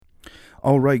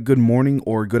All right, good morning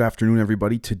or good afternoon,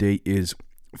 everybody. Today is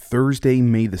Thursday,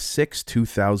 May the 6th,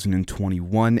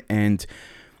 2021, and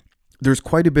there's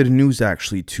quite a bit of news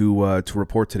actually to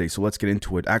report today, so let's get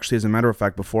into it. Actually, as a matter of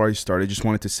fact, before I start, I just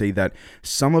wanted to say that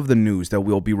some of the news that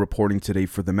we'll be reporting today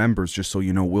for the members, just so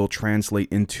you know, will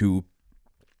translate into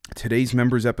today's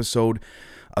members episode,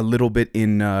 a little bit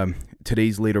in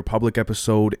today's later public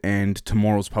episode, and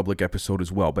tomorrow's public episode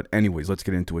as well. But anyways, let's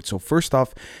get into it. So first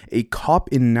off, a cop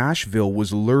in Nashville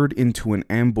was lured into an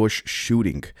ambush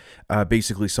shooting.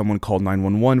 Basically, someone called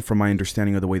 911 from my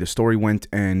understanding of the way the story went,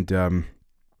 and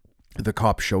the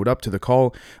cop showed up to the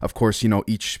call. Of course, you know,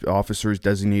 each officer is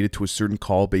designated to a certain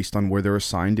call based on where they're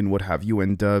assigned and what have you,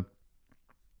 and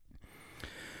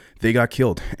they got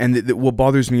killed. And what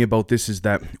bothers me about this is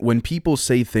that when people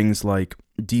say things like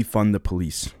defund the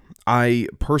police, I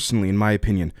personally, in my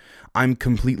opinion, I'm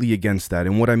completely against that.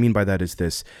 And what I mean by that is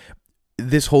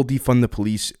this whole defund the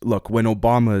police, look, when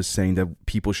Obama is saying that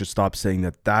people should stop saying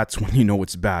that, that's when you know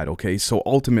it's bad, okay? So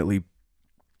ultimately,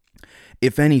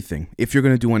 if anything, if you're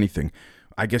going to do anything,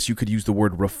 I guess you could use the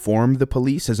word reform the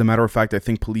police. As a matter of fact, I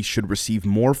think police should receive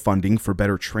more funding for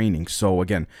better training. So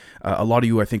again, a lot of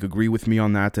you, I think, agree with me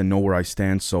on that and know where I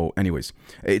stand. So anyways,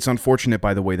 it's unfortunate,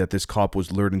 by the way, that this cop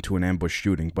was lured into an ambush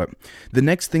shooting. But the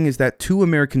next thing is that 2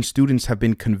 American students have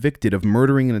been convicted of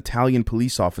murdering an Italian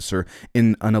police officer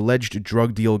in an alleged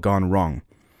drug deal gone wrong.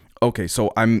 Okay,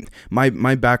 so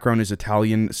my background is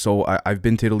Italian, so I've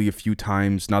been to Italy a few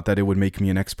times. Not that it would make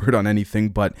me an expert on anything,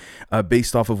 but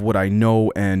based off of what I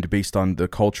know and based on the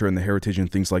culture and the heritage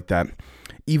and things like that,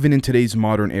 even in today's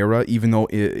modern era, even though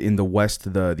in the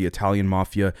West the Italian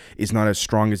mafia is not as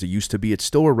strong as it used to be, it's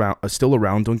still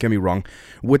around. Don't get me wrong.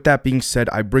 With that being said,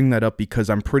 I bring that up because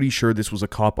I'm pretty sure this was a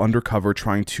cop undercover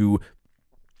trying to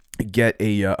get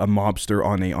a mobster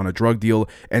on a drug deal.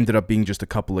 Ended up being just a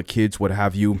couple of kids, what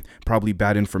have you. Probably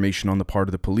bad information on the part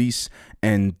of the police,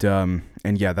 and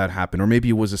yeah, that happened. Or maybe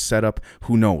it was a setup.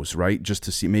 Who knows, right? Just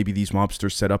to see, maybe these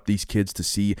mobsters set up these kids to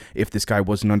see if this guy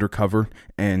wasn't undercover,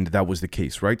 and that was the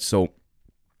case, right? So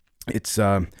it's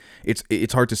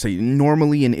hard to say.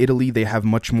 Normally in Italy, they have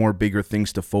much more bigger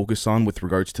things to focus on with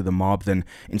regards to the mob than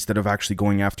instead of actually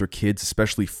going after kids,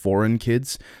 especially foreign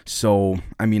kids. So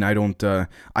I mean, I don't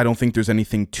think there's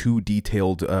anything too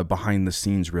detailed behind the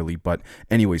scenes really. But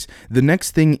anyways, the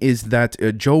next thing is that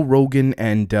Joe Rogan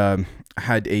and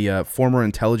had a former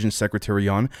intelligence secretary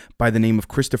on by the name of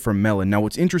Christopher Mellon. Now,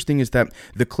 what's interesting is that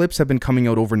the clips have been coming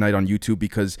out overnight on YouTube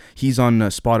because he's on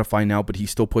Spotify now, but he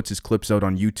still puts his clips out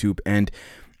on YouTube. And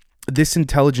this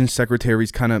intelligence secretary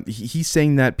is he's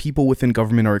saying that people within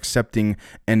government are accepting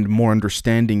and more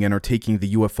understanding and are taking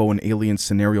the UFO and alien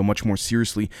scenario much more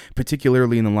seriously,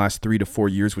 particularly in the last 3 to 4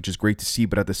 years, which is great to see.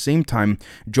 But at the same time,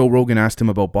 Joe Rogan asked him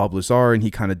about Bob Lazar, and he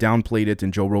kind of downplayed it.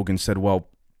 And Joe Rogan said, well,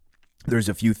 there's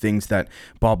a few things that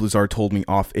Bob Lazar told me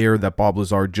off air that Bob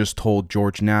Lazar just told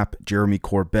George Knapp, Jeremy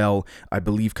Corbell, I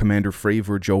believe Commander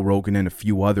Fravor, Joe Rogan, and a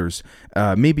few others.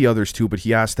 Maybe others too, but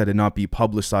he asked that it not be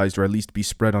publicized or at least be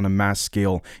spread on a mass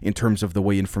scale in terms of the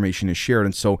way information is shared.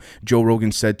 And so Joe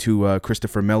Rogan said to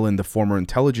Christopher Mellon, the former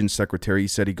intelligence secretary,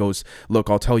 he goes,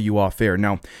 look, I'll tell you off air.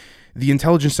 Now, the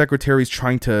intelligence secretary is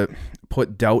trying to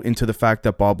put doubt into the fact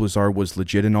that Bob Lazar was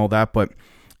legit and all that, but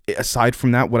aside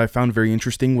from that, what I found very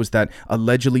interesting was that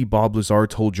allegedly Bob Lazar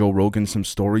told Joe Rogan some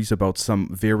stories about some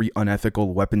very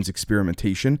unethical weapons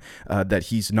experimentation that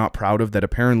he's not proud of, that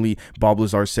apparently Bob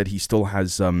Lazar said he still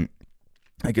has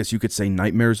I guess you could say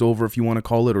nightmares over, if you want to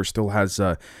call it, or still has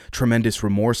tremendous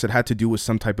remorse. It had to do with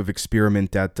some type of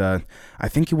experiment at, I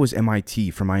think it was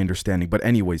MIT, from my understanding. But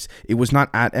anyways, it was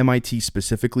not at MIT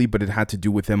specifically, but it had to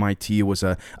do with MIT. It was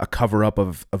a cover-up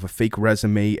of a fake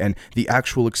resume, and the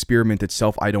actual experiment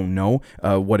itself, I don't know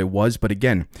what it was. But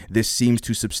again, this seems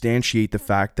to substantiate the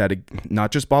fact that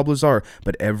not just Bob Lazar,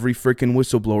 but every freaking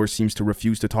whistleblower seems to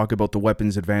refuse to talk about the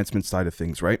weapons advancement side of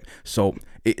things, right? So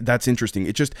that's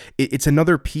interesting. It's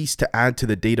another piece to add to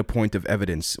the data point of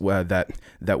evidence that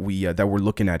we're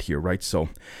looking at here, right? So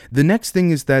the next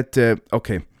thing is that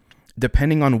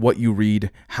depending on what you read,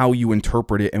 how you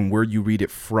interpret it, and where you read it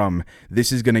from,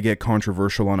 this is going to get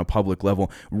controversial on a public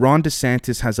level. Ron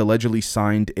DeSantis has allegedly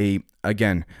signed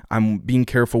again, I'm being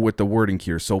careful with the wording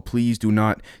here, so please do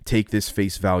not take this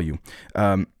face value.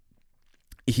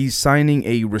 He's signing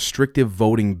a restrictive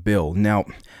voting bill. Now,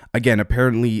 again,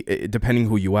 apparently, depending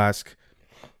who you ask,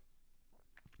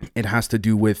 it has to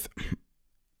do with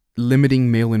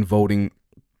limiting mail-in voting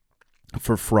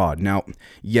for fraud. Now,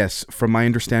 yes, from my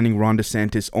understanding, Ron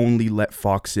DeSantis only let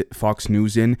Fox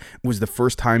News in. It was the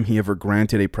first time he ever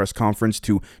granted a press conference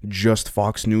to just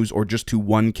Fox News or just to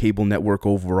one cable network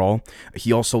overall.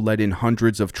 He also let in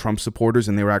hundreds of Trump supporters,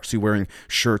 and they were actually wearing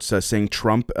shirts saying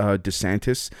Trump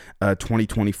DeSantis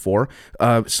 2024.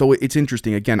 So it's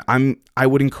interesting. Again, I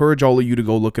would encourage all of you to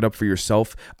go look it up for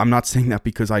yourself. I'm not saying that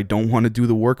because I don't want to do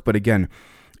the work, but again,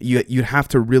 you have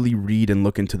to really read and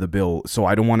look into the bill. So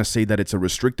I don't want to say that it's a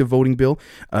restrictive voting bill.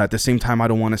 At the same time, I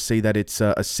don't want to say that it's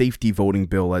a safety voting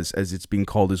bill, as it's being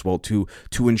called as well, to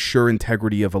ensure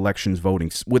integrity of elections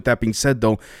voting. With that being said,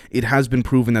 though, it has been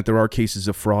proven that there are cases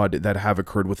of fraud that have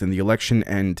occurred within the election,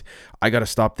 and I got to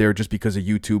stop there just because of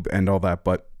YouTube and all that.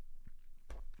 But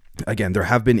again, there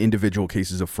have been individual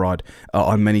cases of fraud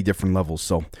on many different levels.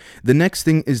 So the next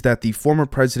thing is that the former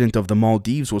president of the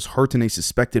Maldives was hurt in a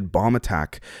suspected bomb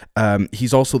attack.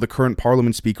 He's also the current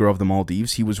parliament speaker of the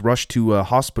Maldives. He was rushed to a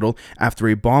hospital after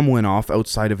a bomb went off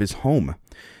outside of his home.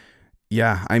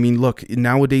 Yeah, I mean, look,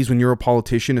 nowadays when you're a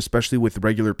politician, especially with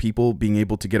regular people being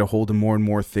able to get a hold of more and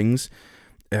more things,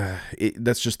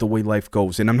 that's just the way life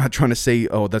goes. And I'm not trying to say,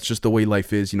 oh, that's just the way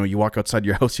life is. You know, you walk outside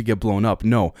your house, you get blown up.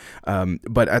 No.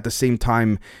 But at the same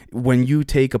time, when you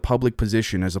take a public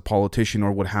position as a politician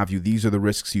or what have you, these are the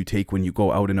risks you take when you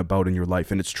go out and about in your life.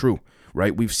 And it's true,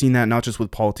 right? We've seen that not just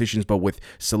with politicians, but with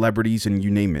celebrities and you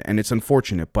name it. And it's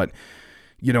unfortunate, but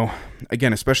you know,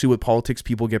 again, especially with politics,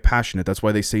 people get passionate. That's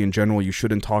why they say in general you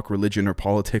shouldn't talk religion or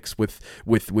politics with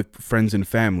friends and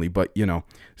family. But you know,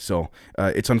 so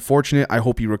it's unfortunate. I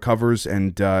hope he recovers,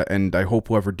 and I hope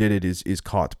whoever did it is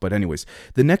caught. But anyways,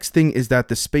 the next thing is that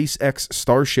the SpaceX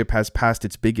Starship has passed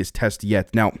its biggest test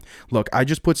yet. Now, look, I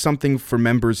just put something for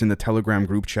members in the Telegram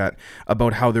group chat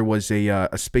about how there was a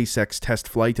SpaceX test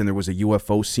flight and there was a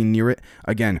UFO seen near it.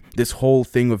 Again, this whole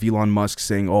thing of Elon Musk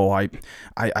saying, "Oh,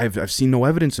 I've seen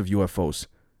no evidence of UFOs."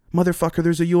 Motherfucker,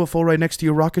 there's a UFO right next to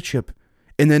your rocket ship.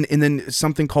 And then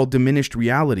something called diminished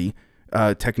reality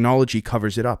technology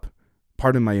covers it up.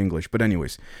 Pardon my English, but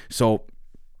anyways. So,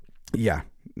 yeah.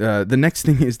 The next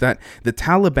thing is that the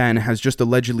Taliban has just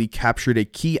allegedly captured a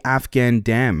key Afghan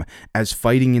dam as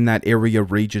fighting in that area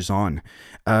rages on.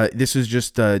 This is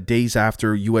just days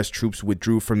after U.S. troops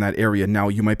withdrew from that area. Now,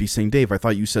 you might be saying, Dave, I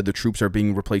thought you said the troops are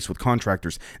being replaced with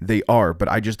contractors. They are, but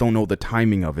I just don't know the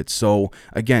timing of it. So,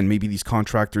 again, maybe these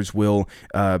contractors will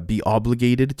be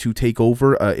obligated to take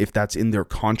over if that's in their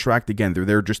contract. Again, they're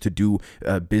there just to do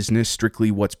business, strictly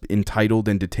what's entitled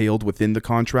and detailed within the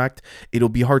contract. It'll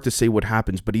be hard to say what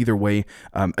happens, but either way,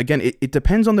 again, it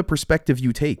depends on the perspective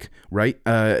you take, right?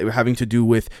 Having to do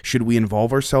with, should we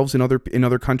involve ourselves in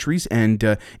other countries?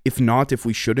 And if not, if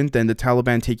we shouldn't, then the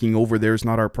Taliban taking over there is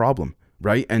not our problem,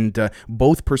 right? And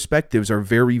both perspectives are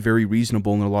very, very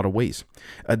reasonable in a lot of ways.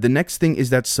 The next thing is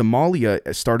that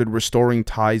Somalia started restoring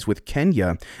ties with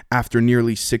Kenya after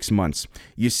nearly 6 months.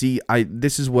 You see,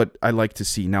 this is what I like to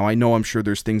see. Now, I know I'm sure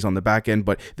there's things on the back end,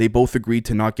 but they both agreed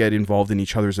to not get involved in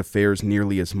each other's affairs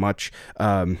nearly as much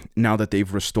now that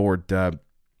they've restored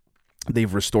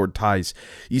ties.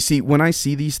 You see, when I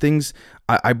see these things,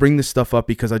 I bring this stuff up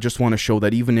because I just want to show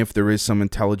that even if there is some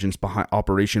intelligence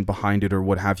operation behind it or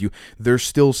what have you, there's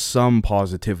still some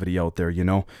positivity out there, you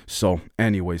know? So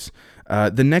anyways,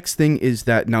 the next thing is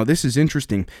that, now this is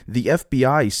interesting, the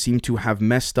FBI seem to have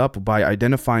messed up by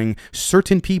identifying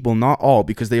certain people, not all,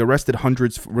 because they arrested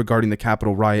hundreds regarding the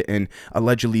Capitol riot, and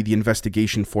allegedly the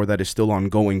investigation for that is still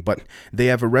ongoing, but they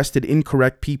have arrested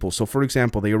incorrect people. So for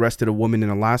example, they arrested a woman in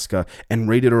Alaska and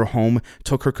raided her home,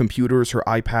 took her computers, her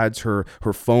iPads, her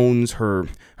phones, her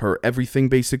everything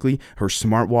basically, her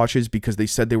smartwatches, because they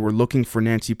said they were looking for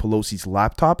Nancy Pelosi's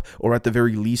laptop, or at the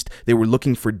very least, they were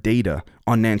looking for data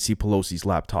on Nancy Pelosi's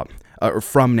laptop, or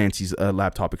from Nancy's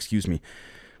laptop, excuse me.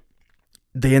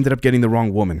 They ended up getting the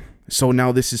wrong woman. So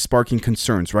now this is sparking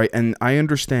concerns, right? And I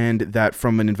understand that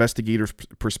from an investigator's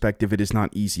perspective, it is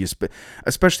not easy,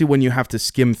 especially when you have to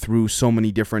skim through so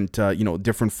many different,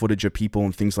 different footage of people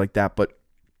and things like that. But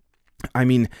I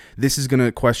mean, this is going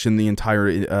to question the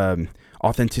entire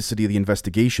authenticity of the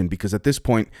investigation, because at this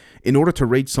point, in order to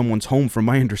raid someone's home, from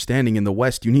my understanding in the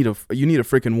West, you need a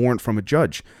freaking warrant from a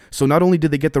judge. So not only did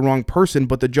they get the wrong person,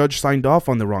 but the judge signed off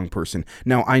on the wrong person.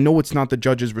 Now, I know it's not the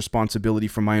judge's responsibility,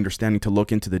 from my understanding, to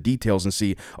look into the details and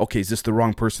see, okay, is this the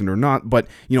wrong person or not? But,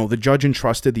 the judge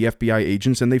entrusted the FBI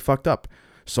agents and they fucked up.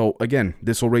 So again,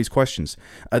 this will raise questions.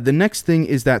 The next thing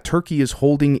is that Turkey is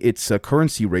holding its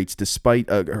currency rates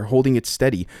holding it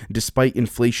steady despite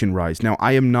inflation rise. Now,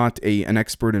 I am not an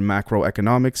expert in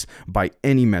macroeconomics by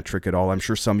any metric at all. I'm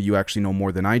sure some of you actually know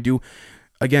more than I do.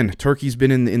 again, Turkey's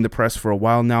been in the press for a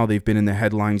while now. They've been in the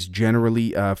headlines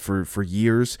generally for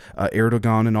years,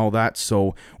 Erdogan and all that.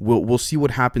 So we'll see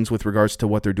what happens with regards to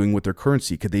what they're doing with their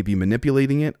currency. Could they be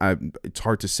manipulating it? It's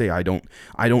hard to say. I don't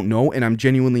know, and I'm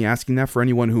genuinely asking that for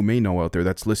anyone who may know out there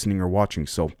that's listening or watching.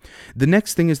 So the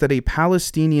next thing is that a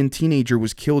Palestinian teenager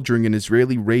was killed during an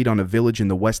Israeli raid on a village in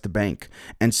the West Bank,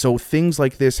 and so things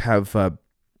like this have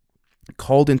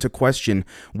called into question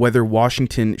whether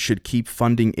Washington should keep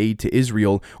funding aid to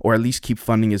Israel, or at least keep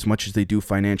funding as much as they do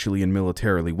financially and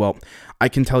militarily. Well, I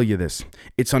can tell you this.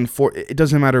 It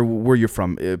doesn't matter where you're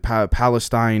from,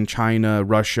 Palestine, China,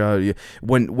 Russia.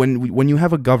 When you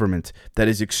have a government that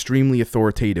is extremely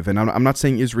authoritative, and I'm not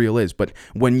saying Israel is, but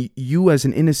when you as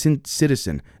an innocent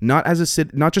citizen, not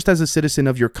just as a citizen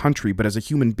of your country, but as a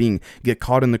human being, get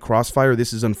caught in the crossfire,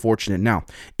 this is unfortunate. Now,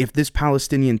 if this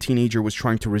Palestinian teenager was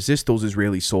trying to resist those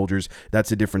Israeli soldiers,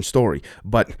 that's a different story.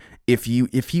 But if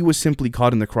he was simply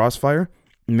caught in the crossfire,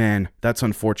 man, that's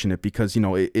unfortunate, because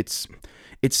it's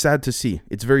sad to see.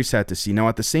 It's very sad to see. Now,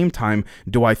 at the same time,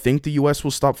 do I think the US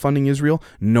will stop funding Israel?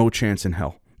 No chance in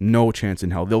hell. No chance in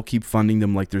hell. They'll keep funding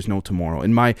them like there's no tomorrow,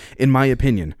 in my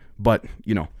opinion. But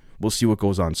we'll see what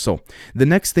goes on. So the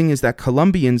next thing is that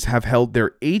Colombians have held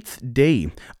their 8th day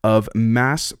of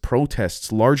mass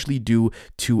protests, largely due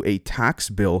to a tax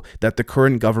bill that the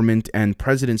current government and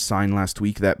president signed last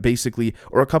week, that basically,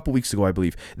 or a couple weeks ago, I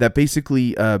believe, that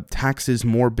basically taxes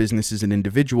more businesses and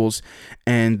individuals.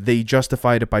 And they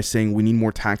justified it by saying we need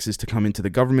more taxes to come into the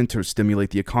government to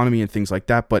stimulate the economy and things like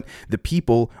that. But the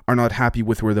people are not happy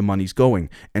with where the money's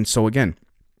going. And so again,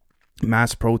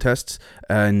 mass protests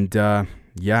and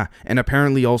yeah, and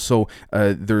apparently also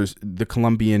there's the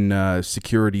Colombian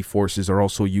security forces are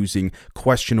also using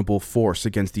questionable force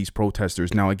against these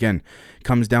protesters. Now, again,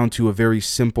 comes down to a very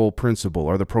simple principle.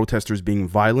 Are the protesters being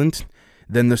violent?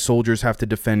 Then the soldiers have to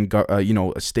defend,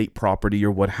 state property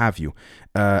or what have you.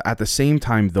 At the same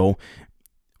time, though,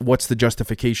 what's the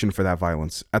justification for that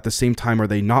violence? At the same time, are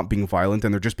they not being violent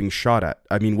and they're just being shot at?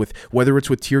 I mean, whether it's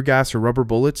with tear gas or rubber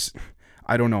bullets,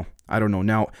 I don't know.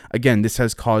 Now, again, this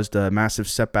has caused massive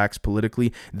setbacks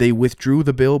politically. They withdrew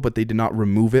the bill, but they did not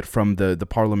remove it from the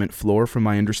parliament floor, from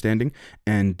my understanding.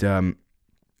 And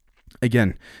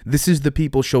again, this is the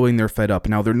people showing they're fed up.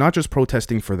 Now, they're not just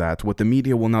protesting for that. What the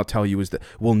media will not tell you is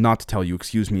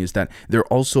that they're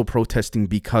also protesting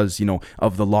because,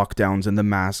 of the lockdowns and the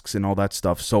masks and all that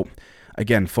stuff. So,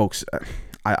 again, folks,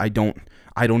 I don't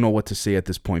know what to say at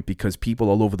this point, because people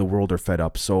all over the world are fed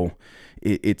up. So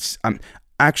it's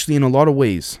actually, in a lot of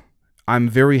ways, I'm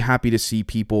very happy to see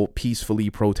people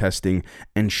peacefully protesting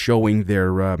and showing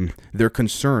their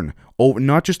concern,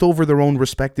 not just over their own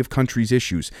respective countries'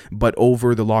 issues, but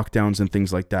over the lockdowns and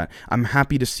things like that. I'm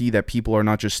happy to see that people are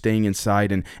not just staying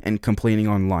inside and complaining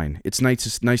online. It's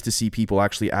nice to see people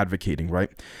actually advocating, right?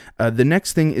 The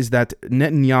next thing is that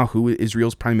Netanyahu,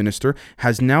 Israel's prime minister,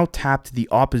 has now tapped the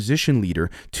opposition leader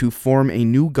to form a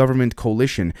new government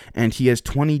coalition, and he has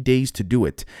 20 days to do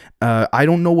it. I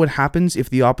don't know what happens if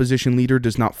the opposition leader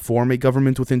does not form a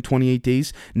government within 28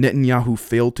 days. Netanyahu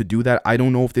failed to do that. I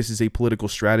don't know if this is a political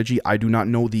strategy. I do not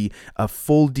know the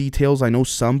full details. I know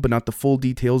some, but not the full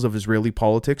details of Israeli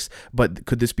politics. But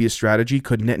could this be a strategy?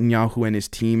 Could Netanyahu and his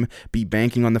team be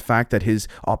banking on the fact that his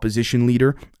opposition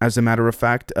leader, as a matter of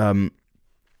fact,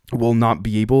 will not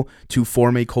be able to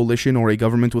form a coalition or a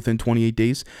government within 28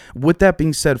 days? With that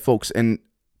being said, folks, and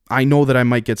I know that I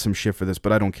might get some shit for this,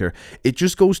 but I don't care. It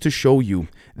just goes to show you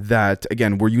that,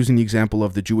 again, we're using the example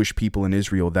of the Jewish people in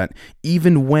Israel, that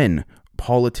even when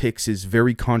politics is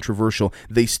very controversial,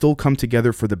 they still come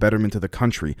together for the betterment of the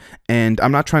country. And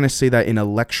I'm not trying to say that in a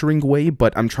lecturing way,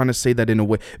 but I'm trying to say that in a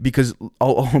way, because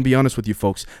I'll be honest with you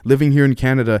folks, living here in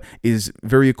Canada is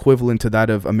very equivalent to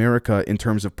that of America in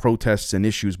terms of protests and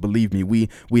issues. Believe me,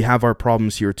 we have our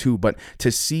problems here too, but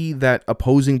to see that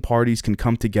opposing parties can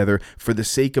come together for the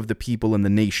sake of the people and the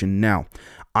nation. Now,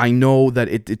 I know that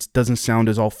it doesn't sound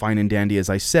as all fine and dandy as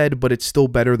I said, but it's still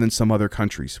better than some other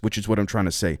countries, which is what I'm trying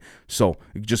to say. So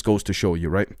it just goes to show you,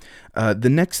 right? The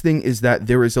next thing is that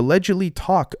there is allegedly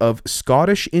talk of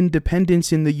Scottish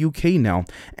independence in the UK now,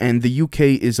 and the UK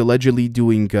is allegedly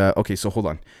doing, okay, so hold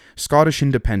on. Scottish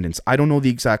independence. I don't know the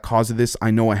exact cause of this.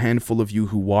 I know a handful of you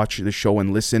who watch the show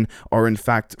and listen are in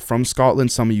fact from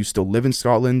Scotland. Some of you still live in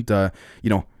Scotland.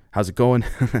 How's it going?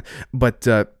 But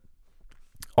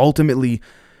ultimately,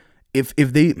 if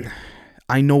they,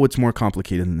 I know it's more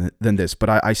complicated than this, but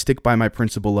I stick by my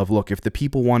principle of, look, if the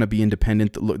people want to be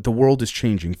independent, look, the world is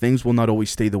changing. Things will not always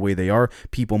stay the way they are.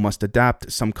 People must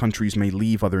adapt. Some countries may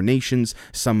leave other nations.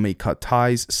 Some may cut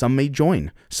ties. Some may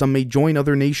join. Some may join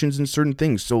other nations in certain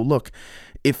things. So look,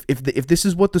 if this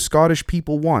is what the Scottish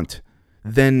people want,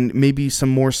 then maybe some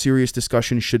more serious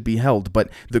discussion should be held.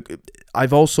 But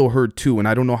I've also heard too, and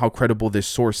I don't know how credible this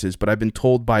source is, but I've been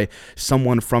told by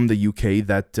someone from the UK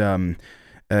that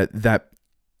that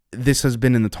this has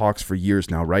been in the talks for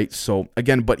years now, right? So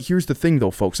again, but here's the thing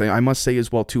though, folks, I must say as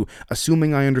well too,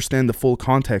 assuming I understand the full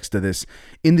context of this,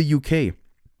 in the UK,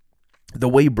 the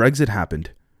way Brexit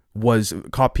happened was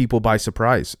caught people by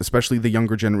surprise, especially the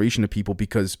younger generation of people,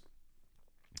 because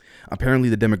apparently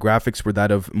the demographics were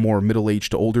that of more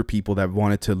middle-aged to older people that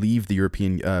wanted to leave the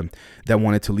European,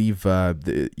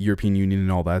 the European Union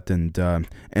and all that, and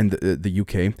the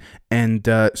UK, and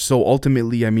so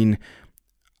ultimately, I mean,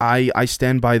 I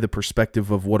stand by the perspective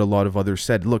of what a lot of others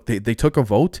said. Look, they took a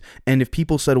vote, and if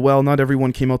people said, well, not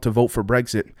everyone came out to vote for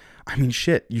Brexit, I mean,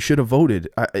 shit, you should have voted.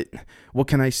 What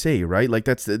can I say, right? Like,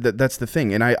 that's the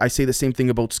thing. And I say the same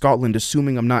thing about Scotland,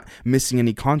 assuming I'm not missing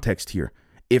any context here.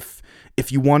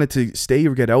 If you wanted to stay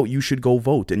or get out, you should go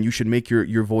vote, and you should make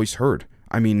your voice heard.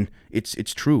 I mean,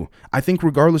 it's true. I think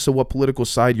regardless of what political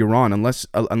side you're on,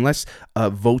 unless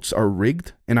votes are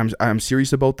rigged, and I'm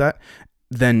serious about that,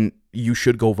 then you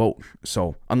should go vote.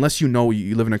 So unless you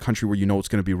live in a country where you know it's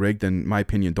going to be rigged, then in my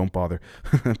opinion, don't bother.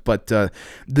 But the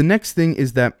next thing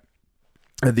is that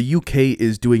the UK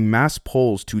is doing mass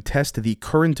polls to test the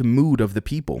current mood of the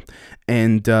people.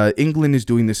 And England is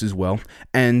doing this as well.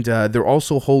 And they're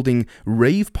also holding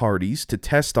rave parties to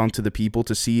test onto the people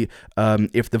to see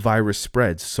if the virus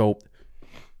spreads. So,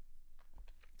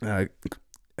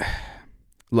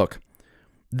 look,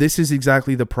 this is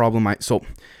exactly the problem. So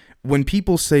when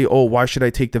people say, oh, why should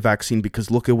I take the vaccine? Because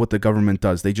look at what the government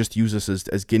does. They just use us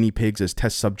as guinea pigs, as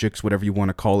test subjects, whatever you want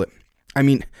to call it. I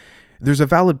mean, there's a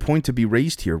valid point to be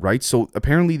raised here, right? So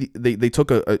apparently they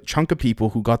took a chunk of people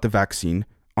who got the vaccine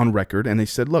on record, and they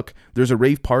said, look, there's a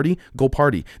rave party, go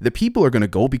party. The people are going to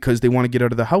go because they want to get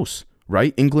out of the house,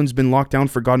 right? England's been locked down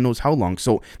for God knows how long,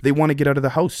 so they want to get out of the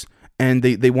house. And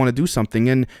they want to do something,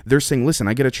 and they're saying, listen,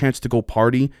 I get a chance to go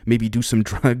party, maybe do some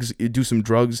drugs,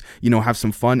 have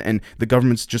some fun, and the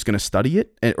government's just going to study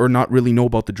it, or not really know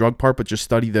about the drug part, but just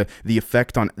study the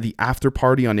effect on the after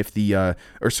party, on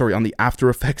the after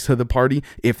effects of the party,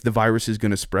 if the virus is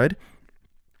going to spread,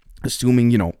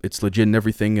 assuming, it's legit and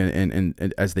everything,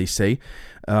 and as they say.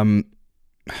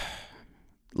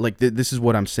 Like, this is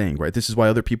what I'm saying, right? This is why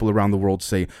other people around the world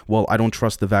say, well, I don't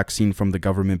trust the vaccine from the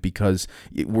government because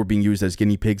we're being used as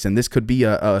guinea pigs. And this could be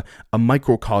a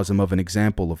microcosm of an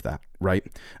example of that, right?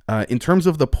 In terms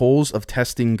of the polls of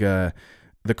testing the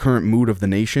current mood of the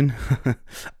nation,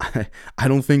 I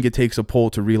don't think it takes a poll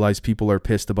to realize people are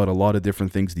pissed about a lot of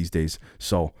different things these days.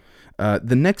 So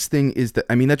the next thing is that,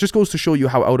 I mean, that just goes to show you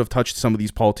how out of touch some of these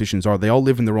politicians are. They all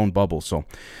live in their own bubble. So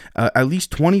at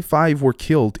least 25 were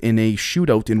killed in a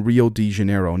shootout in Rio de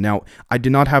Janeiro. Now, I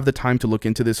did not have the time to look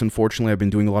into this, unfortunately. I've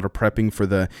been doing a lot of prepping for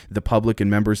the public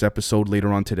and members episode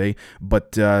later on today.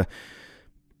 But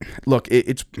look,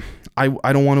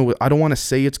 I don't want to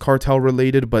say it's cartel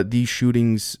related, but these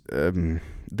shootings,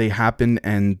 they happen,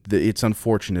 and it's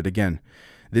unfortunate. Again,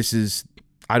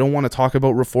 I don't want to talk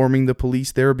about reforming the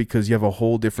police there, because you have a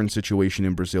whole different situation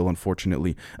in Brazil,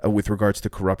 unfortunately, with regards to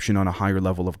corruption on a higher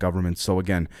level of government. So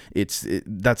again,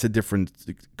 that's a different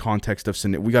context of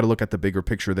sin. We got to look at the bigger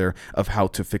picture there of how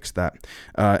to fix that.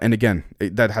 And again,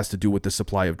 that has to do with the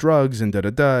supply of drugs and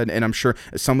And I'm sure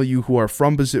some of you who are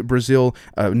from Brazil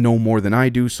know more than I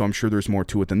do, so I'm sure there's more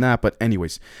to it than that. But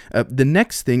anyways, the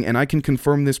next thing, and I can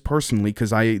confirm this personally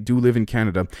because I do live in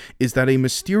Canada, is that a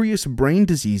mysterious brain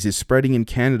disease is spreading in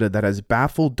Canada that has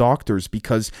baffled doctors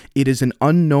because it is an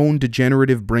unknown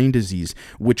degenerative brain disease,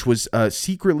 which was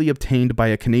secretly obtained by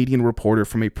a Canadian reporter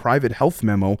from a private health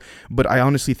memo, but I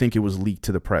honestly think it was leaked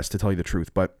to the press, to tell you the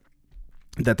truth. But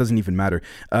that doesn't even matter.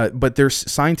 But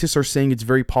scientists are saying it's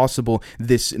very possible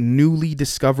this newly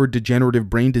discovered degenerative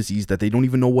brain disease that they don't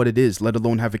even know what it is, let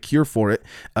alone have a cure for it,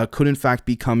 could in fact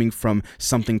be coming from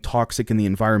something toxic in the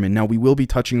environment. Now, we will be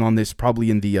touching on this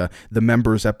probably in the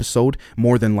members episode,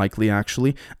 more than likely,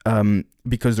 actually,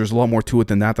 because there's a lot more to it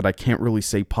than that I can't really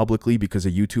say publicly because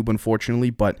of YouTube, unfortunately.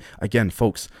 But again,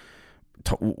 folks,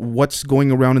 what's going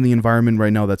around in the environment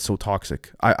right now that's so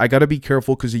toxic? I got to be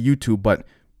careful because of YouTube, but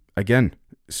again,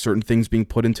 certain things being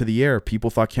put into the air. People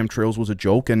thought chemtrails was a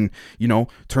joke, and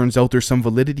turns out there's some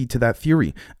validity to that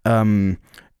theory. The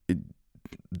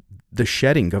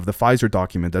shedding of the Pfizer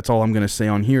document, that's all I'm going to say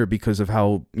on here because of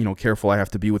how careful I have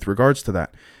to be with regards to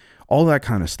that, all that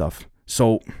kind of stuff.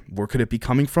 So where could it be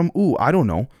coming from? Ooh, I don't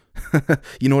know.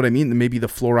 You know what I mean? Maybe the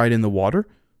fluoride in the water.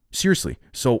 Seriously.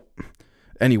 So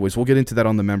anyways, we'll get into that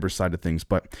on the member side of things.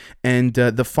 But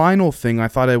the final thing, I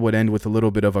thought I would end with a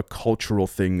little bit of a cultural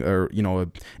thing, or a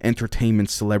entertainment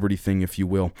celebrity thing, if you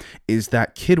will, is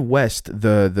that Kid West,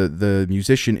 the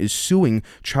musician, is suing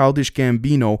Childish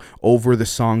Gambino over the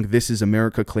song "This Is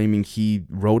America," claiming he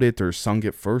wrote it or sung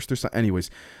it first or something. Anyways,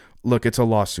 look, it's a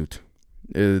lawsuit.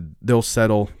 They'll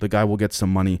settle. The guy will get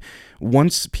some money.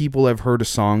 Once people have heard a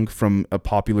song from a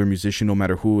popular musician, no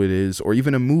matter who it is, or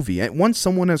even a movie, once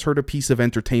someone has heard a piece of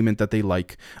entertainment that they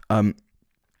like,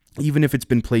 even if it's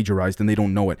been plagiarized and they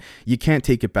don't know it, you can't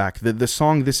take it back. The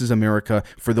song "This Is America,"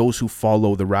 for those who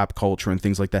follow the rap culture and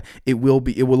things like that, it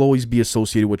will always be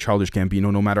associated with Childish Gambino,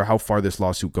 no matter how far this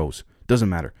lawsuit goes. Doesn't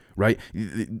matter, right?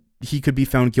 He could be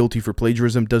found guilty for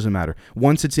plagiarism. Doesn't matter.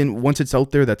 Once it's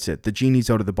out there, that's it. The genie's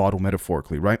out of the bottle,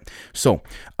 metaphorically, right? So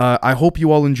I hope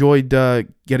you all enjoyed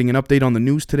getting an update on the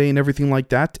news today and everything like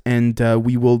that. And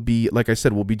we will be, like I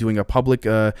said, we'll be doing a public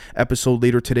episode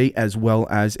later today, as well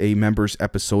as a members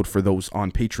episode for those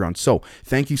on Patreon. So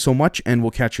thank you so much, and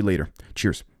we'll catch you later.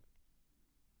 Cheers.